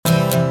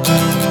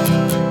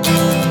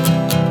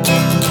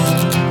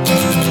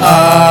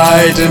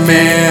I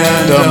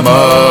demand a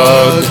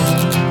mug.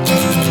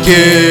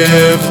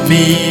 Give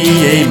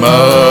me a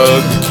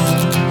mug.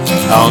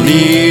 I'll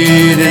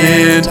need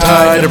an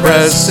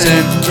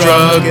antidepressant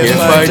drug if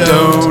I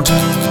don't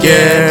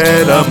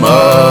get a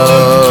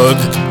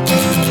mug.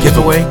 Give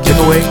away,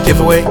 give away,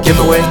 give away, give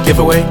away, give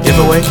away,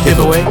 give away,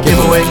 give away, give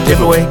away, give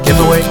away,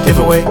 give away,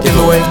 give away, give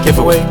away, give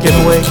away, give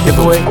away,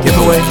 give away, give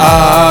away.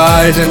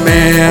 I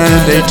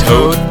demand a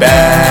tote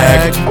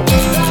bag.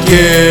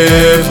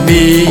 Give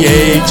me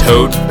a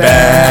tote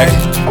bag.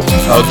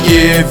 I'll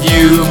give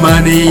you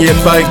money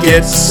if I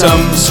get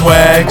some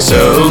swag,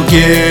 so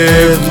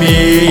give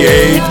me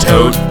a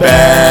tote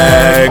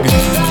bag.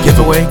 Give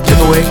away, give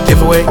away,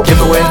 give away,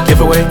 give away, give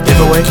away, give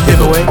away,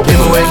 give away,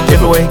 give away, give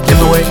away,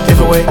 give away,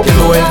 give away,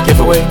 give away, give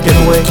away, give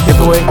away,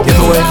 give away,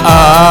 give away.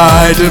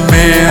 I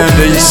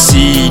demand a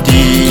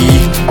CD.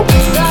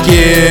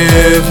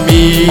 Give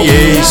me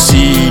a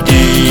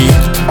CD.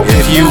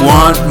 If you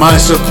want my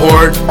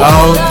support,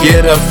 I'll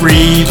get a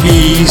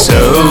freebie,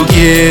 so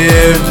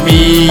give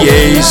me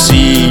a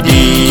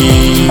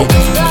CD.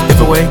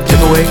 Give away,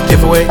 give away,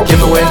 give away,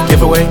 give away,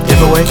 give away,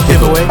 give away,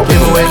 give away, give away,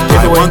 give away.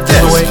 I want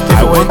this.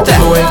 I want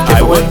that.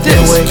 I want this.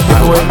 I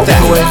want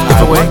that. I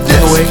want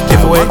this.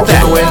 Give away,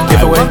 give away,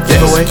 give away, give away,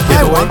 give away,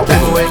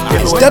 give away.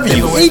 It's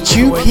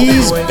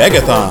WHUP's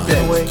Begathon,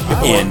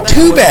 and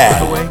too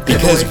bad,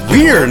 because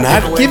we're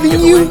not giving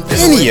you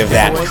any of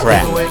that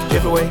crap.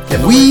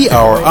 We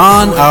are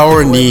on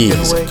our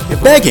knees,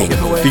 begging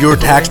for your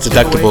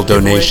tax-deductible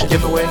donation.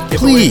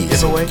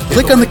 Please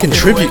click on the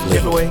contribute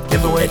link at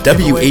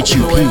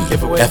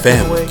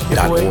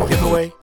WHUPFM.org.